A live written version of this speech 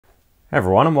Hey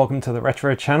everyone, and welcome to the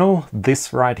Retro channel.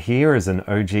 This right here is an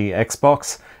OG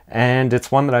Xbox, and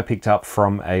it's one that I picked up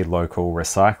from a local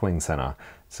recycling center.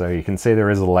 So you can see there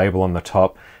is a label on the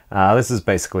top. This is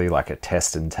basically like a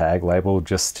test and tag label,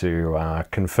 just to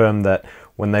confirm that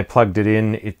when they plugged it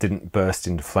in, it didn't burst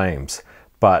into flames.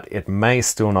 But it may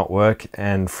still not work,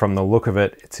 and from the look of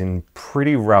it, it's in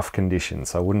pretty rough condition,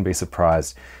 so I wouldn't be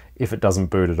surprised if it doesn't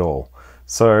boot at all.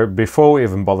 So before we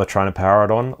even bother trying to power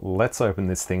it on, let's open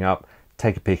this thing up,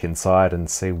 take a peek inside and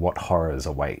see what horrors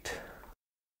await.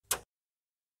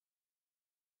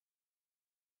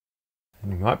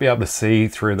 And you might be able to see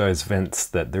through those vents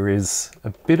that there is a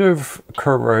bit of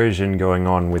corrosion going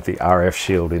on with the RF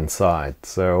shield inside.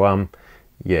 So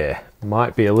yeah,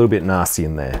 might be a little bit nasty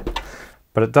in there.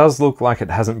 But it does look like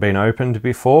it hasn't been opened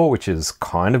before, which is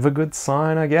kind of a good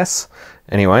sign, I guess.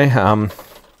 Anyway,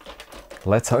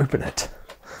 let's open it.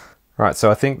 Right,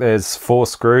 so I think there's 4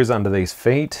 screws under these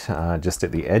feet, just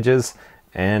at the edges,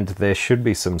 and there should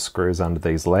be some screws under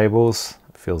these labels.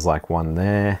 Feels like one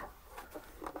there.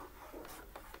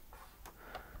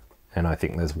 And I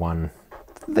think there's one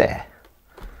there.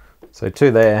 So 2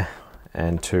 there,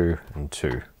 and 2 and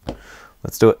 2.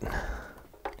 Let's do it.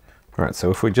 All right,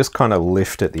 so if we just kind of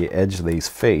lift at the edge of these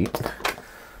feet,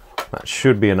 that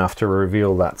should be enough to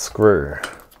reveal that screw.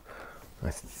 I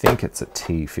think it's a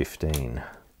T15.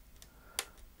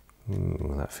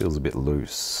 Ooh, that feels a bit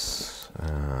loose.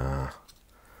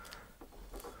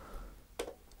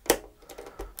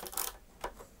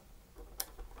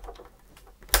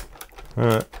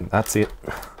 That's it.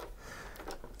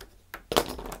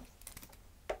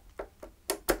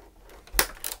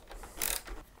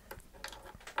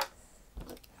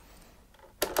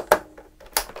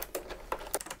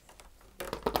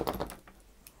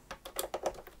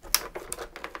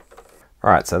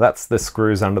 Alright, so that's the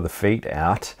screws under the feet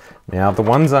out. Now the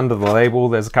ones under the label,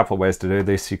 there's a couple of ways to do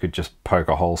this. You could just poke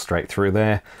a hole straight through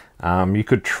there. You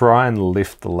could try and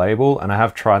lift the label, and I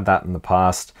have tried that in the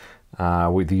past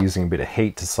with using a bit of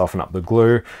heat to soften up the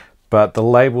glue, but the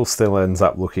label still ends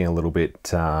up looking a little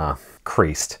bit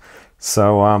creased.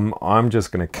 So I'm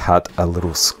just going to cut a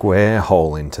little square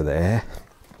hole into there.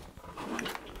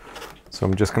 So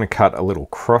I'm just going to cut a little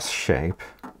cross shape.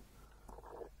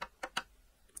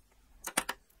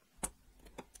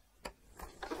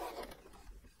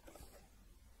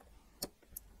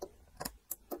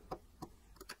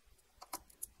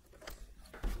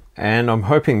 And I'm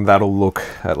hoping that'll look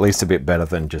at least a bit better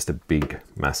than just a big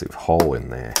massive hole in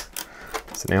there.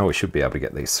 So now we should be able to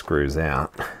get these screws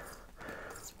out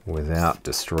without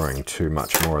destroying too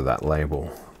much more of that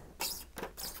label.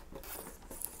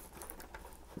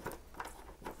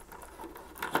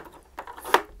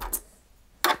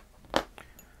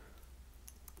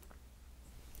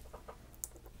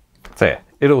 So yeah,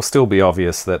 it'll still be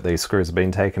obvious that these screws have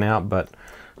been taken out, but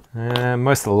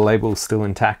most of the label's still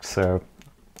intact, so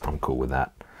I'm cool with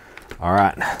that. All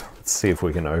right, let's see if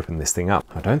we can open this thing up.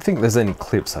 I don't think there's any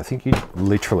clips. I think you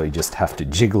literally just have to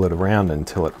jiggle it around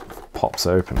until it pops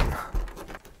open.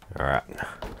 All right,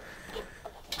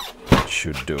 that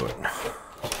should do it.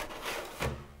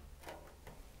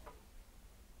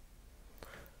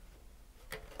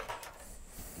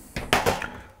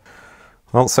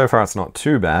 Well, so far it's not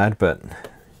too bad, but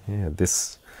yeah,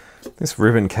 this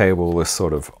ribbon cable is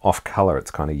sort of off color. It's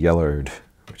kind of yellowed,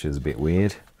 which is a bit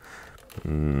weird.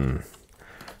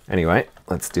 Anyway,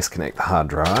 let's disconnect the hard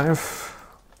drive.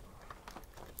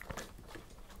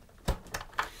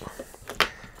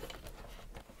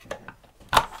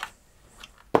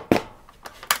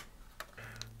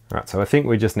 Right, so I think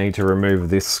we just need to remove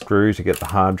this screw to get the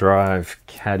hard drive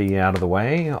caddy out of the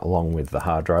way, along with the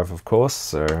hard drive, of course.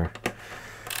 So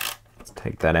let's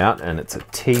take that out, and it's a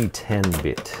T10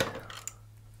 bit.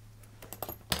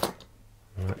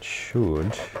 That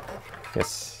should,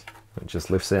 yes, it just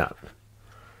lifts out.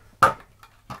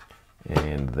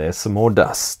 And there's some more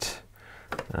dust.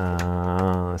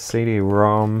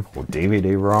 CD-ROM or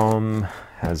DVD-ROM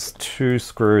has 2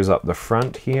 screws up the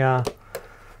front here.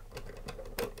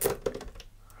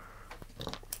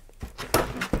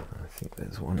 I think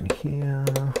there's one here.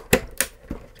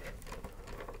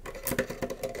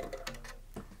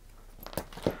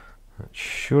 That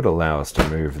should allow us to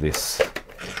move this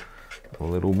a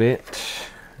little bit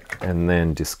and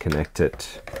then disconnect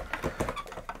it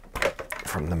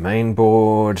from the main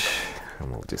board,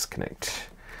 and we'll disconnect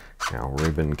our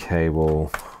ribbon cable.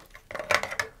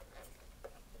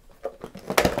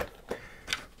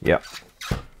 Yep,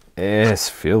 it's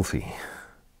filthy,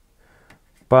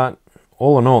 but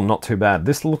all in all, not too bad.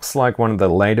 This looks like one of the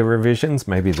later revisions,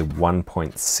 maybe the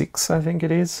 1.6, I think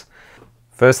it is.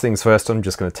 First things first, I'm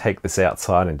just going to take this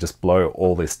outside and just blow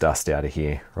all this dust out of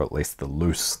here, or at least the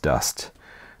loose dust.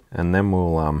 And then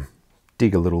we'll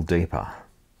dig a little deeper.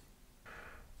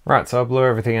 Right, so I blew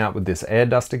everything out with this air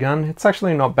duster gun. It's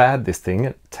actually not bad, this thing.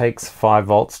 It takes 5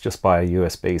 volts just by a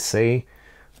USB-C.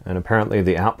 And apparently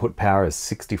the output power is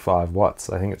 65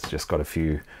 watts. I think it's just got a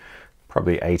few,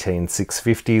 probably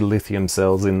 18650 lithium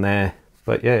cells in there.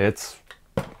 But yeah, it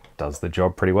does the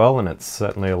job pretty well, and it's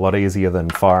certainly a lot easier than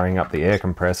firing up the air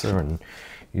compressor and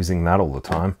using that all the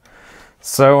time.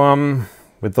 So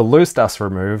with the loose dust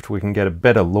removed, we can get a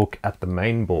better look at the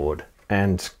main board.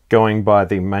 And going by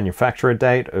the manufacturer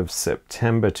date of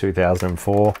September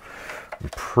 2004, I'm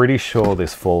pretty sure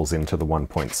this falls into the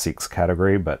 1.6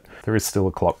 category, but there is still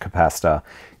a clock capacitor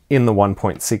in the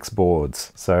 1.6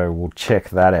 boards. So we'll check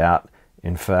that out.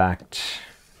 In fact,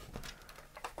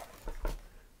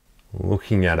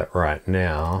 looking at it right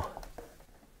now,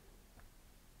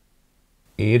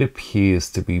 it appears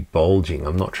to be bulging.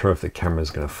 I'm not sure if the camera's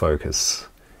going to focus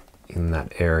in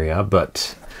that area,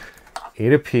 but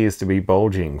it appears to be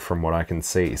bulging from what I can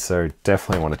see. So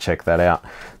definitely want to check that out.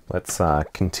 Let's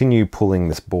continue pulling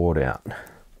this board out.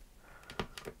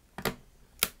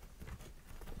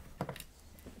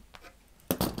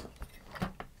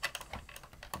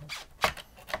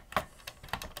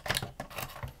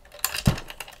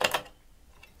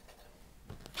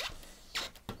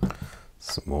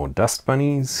 Some more dust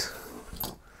bunnies.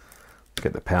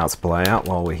 Get the power supply out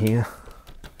while we're here.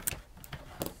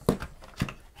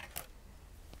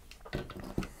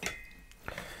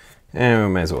 And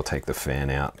we may as well take the fan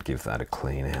out, give that a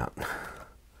clean out.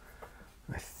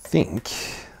 I think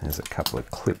there's a couple of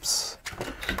clips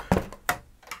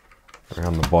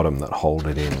around the bottom that hold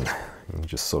it in. You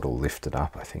just sort of lift it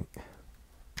up, I think.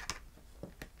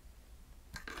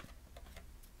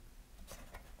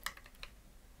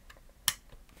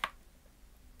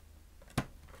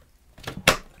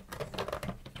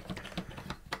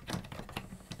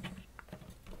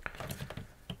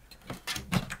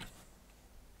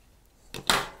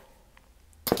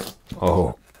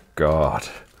 Oh God,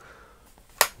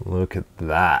 look at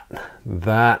that.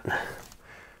 That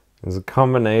is a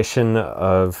combination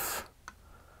of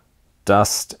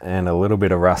dust and a little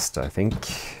bit of rust, I think.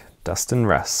 Dust and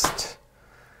rust.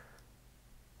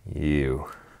 Ew.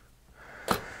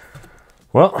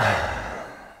 Well,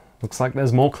 looks like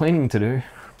there's more cleaning to do.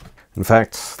 In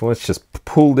fact, let's just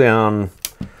pull down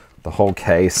the whole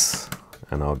case,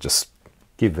 and I'll just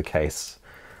give the case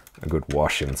a good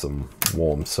wash in some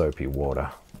warm soapy water.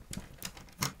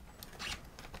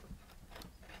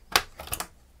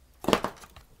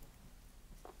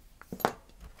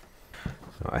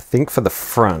 I think for the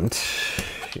front,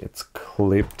 it's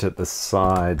clipped at the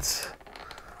sides.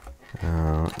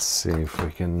 Let's see if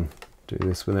we can do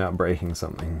this without breaking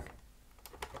something.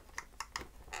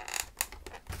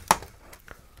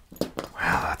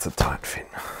 Wow, that's a tight fit.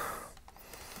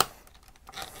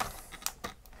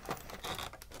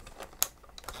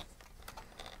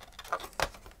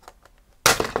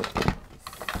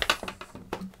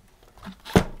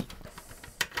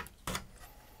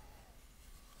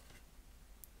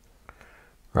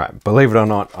 Right, believe it or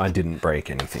not, I didn't break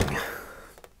anything.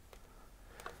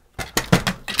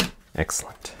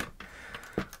 Excellent.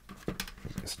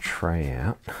 Get this tray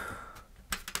out.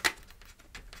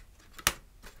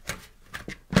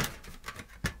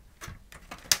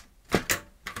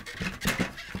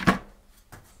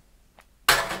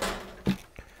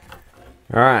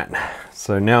 Alright,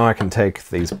 so now I can take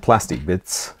these plastic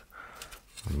bits.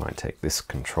 I might take this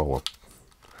controller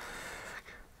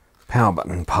power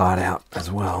button part out as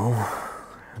well.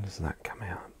 How does that come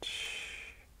out?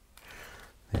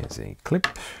 There's a clip.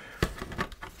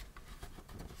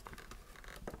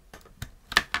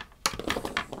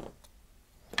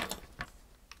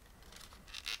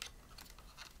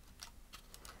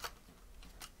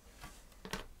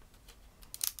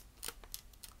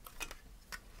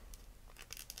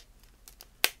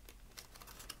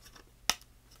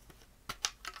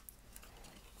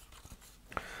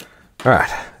 All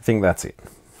right, I think that's it.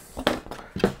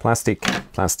 Plastic,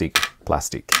 plastic,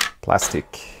 plastic,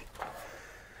 plastic.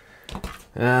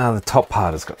 The top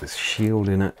part has got this shield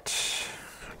in it,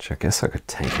 which I guess I could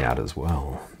take out as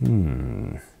well.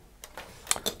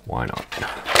 Why not?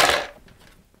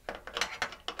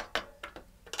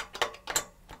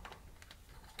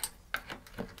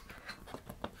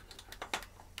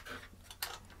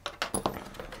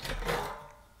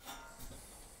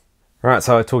 Alright,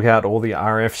 so I took out all the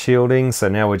RF shielding, so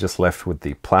now we're just left with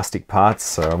the plastic parts.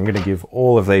 So I'm going to give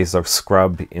all of these a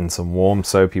scrub in some warm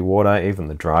soapy water, even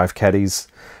the drive caddies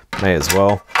may as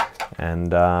well.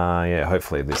 And yeah,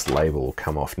 hopefully this label will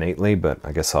come off neatly, but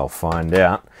I guess I'll find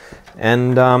out.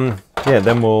 And yeah,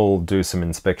 then we'll do some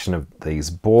inspection of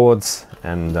these boards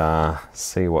and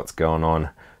see what's going on.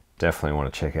 Definitely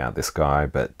want to check out this guy,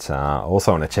 but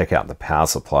also want to check out the power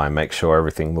supply, make sure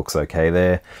everything looks okay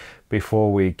there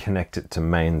before we connect it to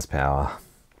mains power.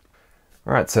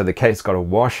 Alright, so the case got a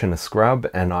wash and a scrub,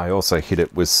 and I also hit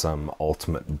it with some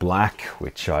Ultimate Black,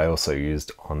 which I also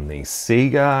used on the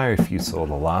Sega, if you saw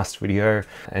the last video.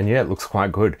 And yeah, it looks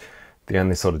quite good. The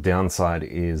only sort of downside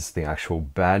is the actual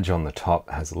badge on the top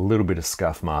has a little bit of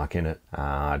scuff mark in it.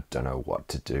 I don't know what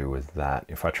to do with that.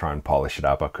 If I try and polish it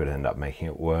up, I could end up making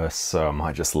it worse, so I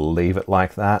might just leave it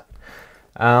like that.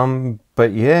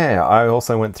 But yeah, I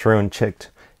also went through and checked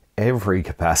every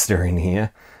capacitor in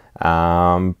here.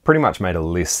 Pretty much made a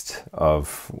list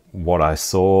of what I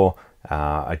saw.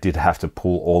 I did have to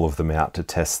pull all of them out to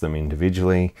test them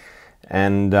individually,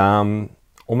 and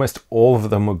almost all of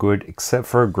them were good except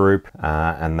for a group,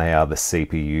 and they are the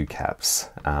CPU caps.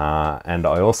 And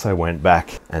I also went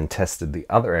back and tested the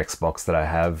other Xbox that I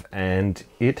have, and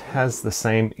it has the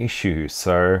same issue.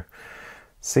 So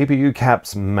CPU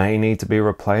caps may need to be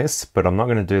replaced, but I'm not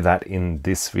going to do that in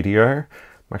this video.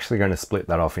 I'm actually going to split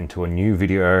that off into a new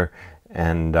video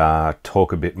and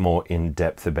talk a bit more in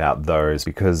depth about those,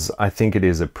 because I think it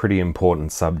is a pretty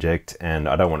important subject and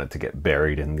I don't want it to get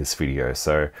buried in this video.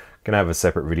 So I'm going to have a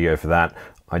separate video for that.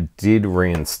 I did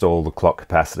reinstall the clock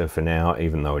capacitor for now,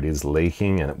 even though it is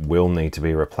leaking and it will need to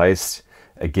be replaced.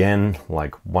 Again,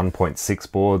 like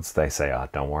 1.6 boards, they say, oh,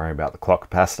 don't worry about the clock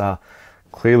capacitor.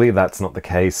 Clearly that's not the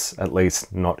case, at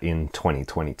least not in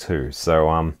 2022.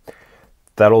 So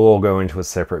that'll all go into a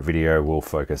separate video. We'll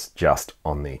focus just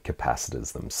on the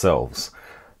capacitors themselves.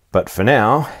 But for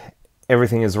now,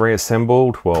 everything is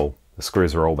reassembled. Well, the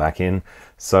screws are all back in.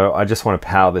 So I just want to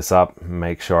power this up,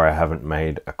 make sure I haven't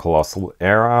made a colossal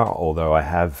error, although I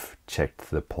have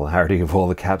checked the polarity of all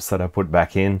the caps that I put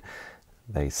back in.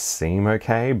 They seem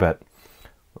okay, but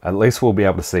at least we'll be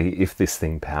able to see if this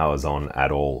thing powers on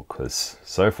at all, because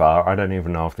so far I don't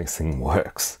even know if this thing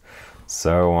works.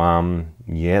 So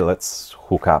yeah, let's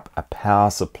hook up a power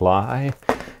supply,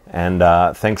 and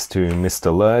thanks to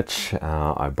Mr. Lurch,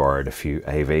 I borrowed a few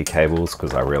AV cables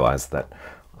because I realized that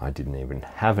I didn't even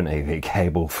have an AV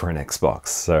cable for an Xbox.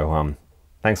 So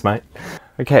thanks, mate.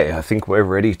 Okay, I think we're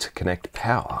ready to connect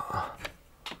power.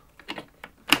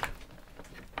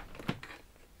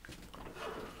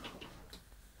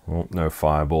 Oh, no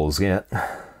fireballs yet.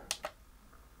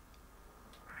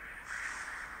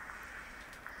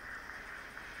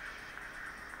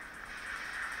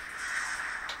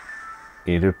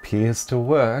 It appears to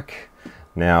work.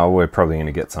 Now we're probably going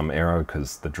to get some error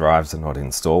because the drives are not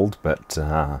installed, but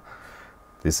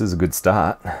this is a good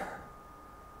start.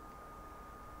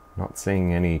 Not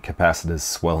seeing any capacitors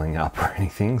swelling up or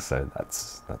anything, so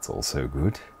that's also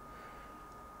good.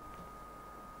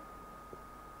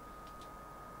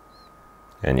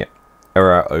 And yeah,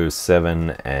 error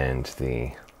 07, and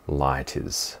the light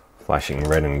is flashing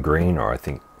red and green, or I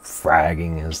think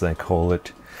fragging as they call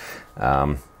it.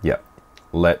 Yeah.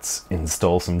 Let's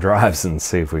install some drives and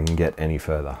see if we can get any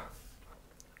further.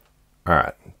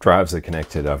 Alright, drives are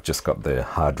connected. I've just got the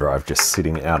hard drive just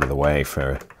sitting out of the way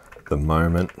for the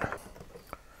moment.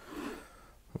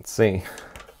 Let's see.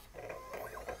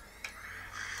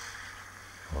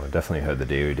 Oh, I definitely heard the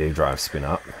DVD drive spin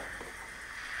up.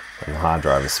 And the hard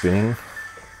drive is spinning.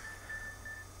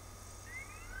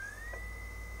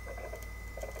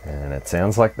 And it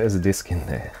sounds like there's a disk in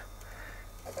there.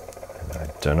 I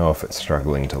don't know if it's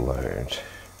struggling to load.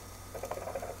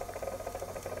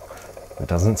 It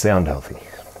doesn't sound healthy.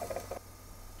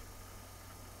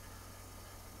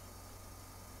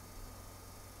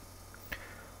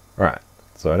 Alright,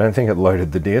 so I don't think it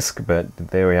loaded the disk, but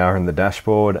there we are in the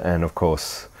dashboard, and of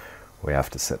course we have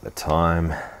to set the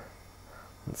time.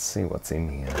 Let's see what's in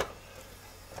here.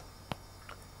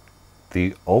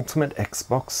 The Ultimate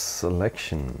Xbox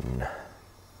Selection.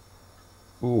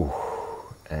 Ooh.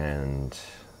 And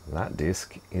that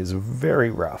disc is very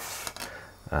rough.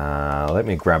 Let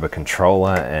me grab a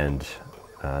controller and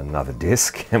another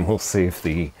disc, and we'll see if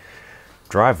the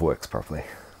drive works properly.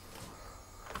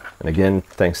 And again,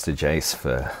 thanks to Jace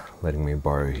for letting me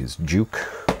borrow his Juke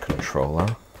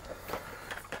controller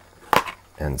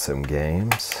and some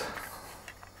games.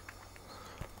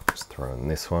 Just throw in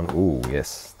this one. Ooh,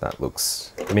 yes, that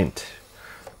looks mint.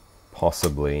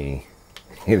 Possibly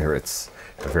either it's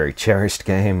a very cherished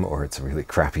game or it's a really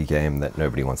crappy game that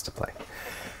nobody wants to play.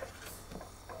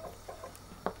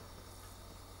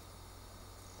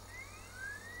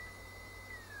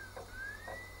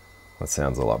 That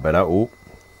sounds a lot better. Ooh.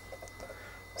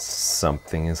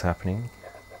 Something is happening.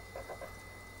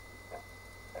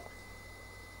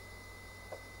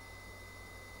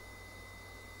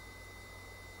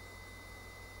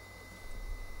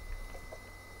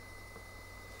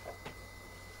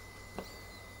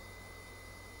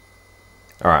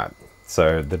 Alright,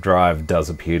 so the drive does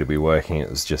appear to be working. It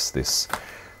was just this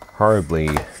horribly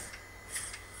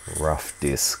rough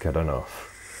disc. I don't know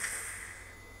if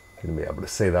you're going to be able to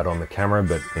see that on the camera,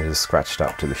 but it is scratched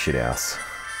up to the shit house.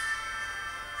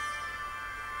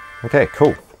 Okay,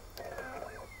 cool.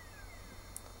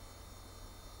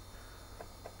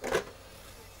 So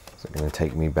going to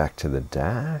take me back to the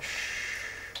dash.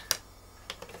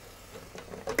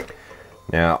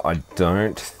 Now, I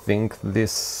don't think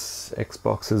this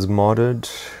Xbox is modded,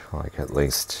 like at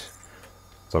least,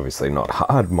 it's obviously not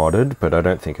hard modded, but I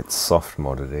don't think it's soft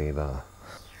modded either.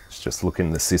 Let's just look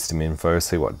in the system info,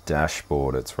 see what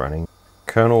dashboard it's running.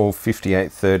 Kernel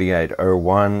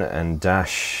 583801 and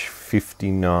dash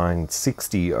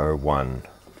 596001.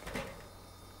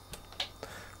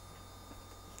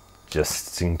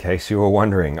 Just in case you were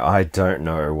wondering, I don't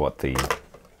know what the,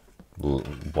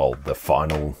 well, the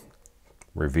final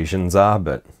revisions are,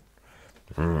 but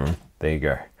there you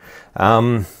go.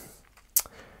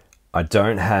 I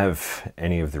don't have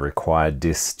any of the required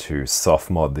discs to soft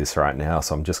mod this right now,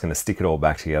 so I'm just going to stick it all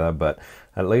back together, but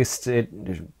at least it,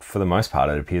 for the most part,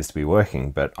 it appears to be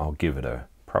working, but I'll give it a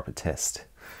proper test.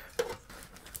 So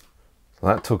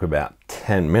that took about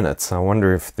 10 minutes. I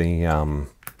wonder if the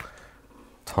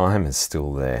time is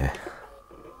still there.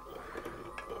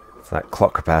 If that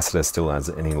clock capacitor still has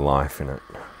any life in it.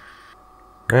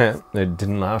 Yeah, it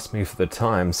didn't ask me for the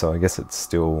time, so I guess it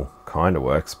still kind of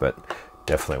works, but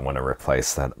definitely want to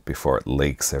replace that before it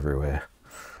leaks everywhere.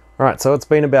 Alright, so it's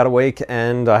been about a week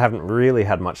and I haven't really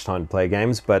had much time to play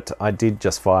games, but I did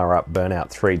just fire up Burnout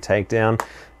 3 Takedown,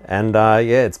 and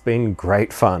yeah, it's been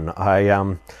great fun. I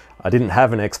didn't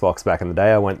have an Xbox back in the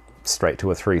day, I went straight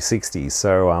to a 360,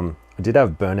 so I did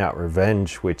have Burnout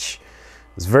Revenge, which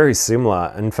is very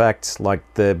similar. In fact,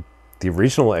 like the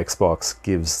original Xbox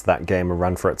gives that game a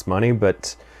run for its money,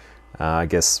 but I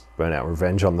guess Burnout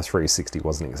Revenge on the 360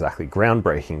 wasn't exactly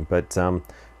groundbreaking, but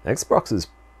Xbox is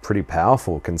pretty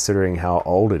powerful considering how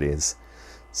old it is.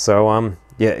 So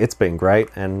yeah, it's been great,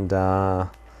 and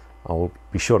I'll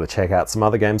be sure to check out some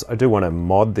other games. I do want to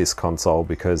mod this console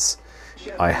because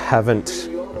I haven't...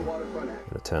 I'm going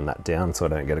to turn that down so I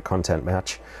don't get a content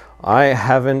match. I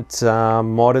haven't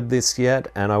modded this yet,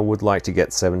 and I would like to get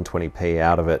 720p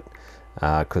out of it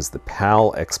because the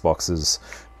PAL Xboxes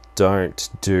don't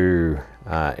do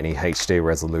any HD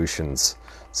resolutions,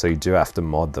 so you do have to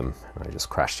mod them. I just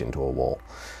crashed into a wall.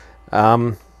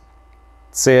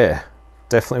 So yeah,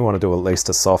 definitely want to do at least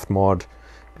a soft mod,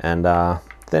 and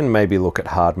then maybe look at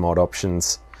hard mod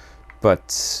options.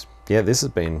 But yeah, this has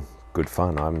been good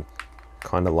fun. I'm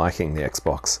kind of liking the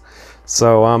Xbox.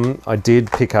 So I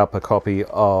did pick up a copy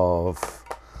of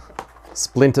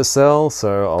Splinter Cell,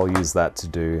 so I'll use that to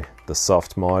do the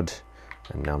soft mod.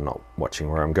 And now I'm not watching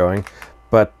where I'm going,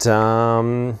 but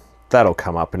that'll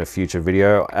come up in a future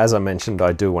video. As I mentioned,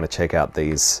 I do want to check out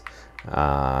these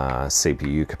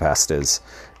CPU capacitors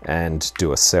and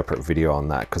do a separate video on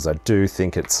that, because I do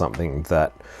think it's something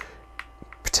that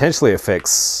potentially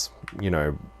affects, you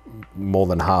know, more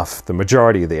than half, the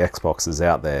majority of the Xboxes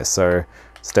out there. So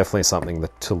it's definitely something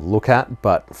to look at,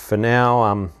 but for now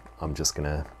I'm just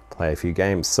gonna play a few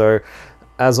games. So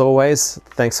as always,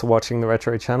 thanks for watching the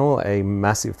Retro Channel. A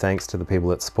massive thanks to the people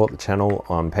that support the channel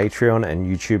on Patreon and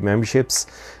YouTube memberships.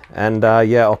 And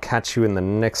yeah, I'll catch you in the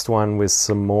next one with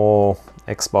some more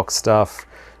Xbox stuff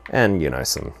and, you know,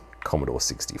 some Commodore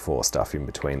 64 stuff in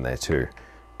between there too.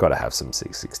 Gotta have some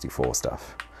C64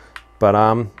 stuff. But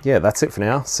yeah, that's it for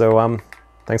now. So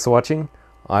thanks for watching.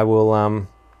 I will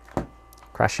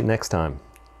crash you next time.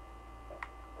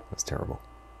 That's terrible.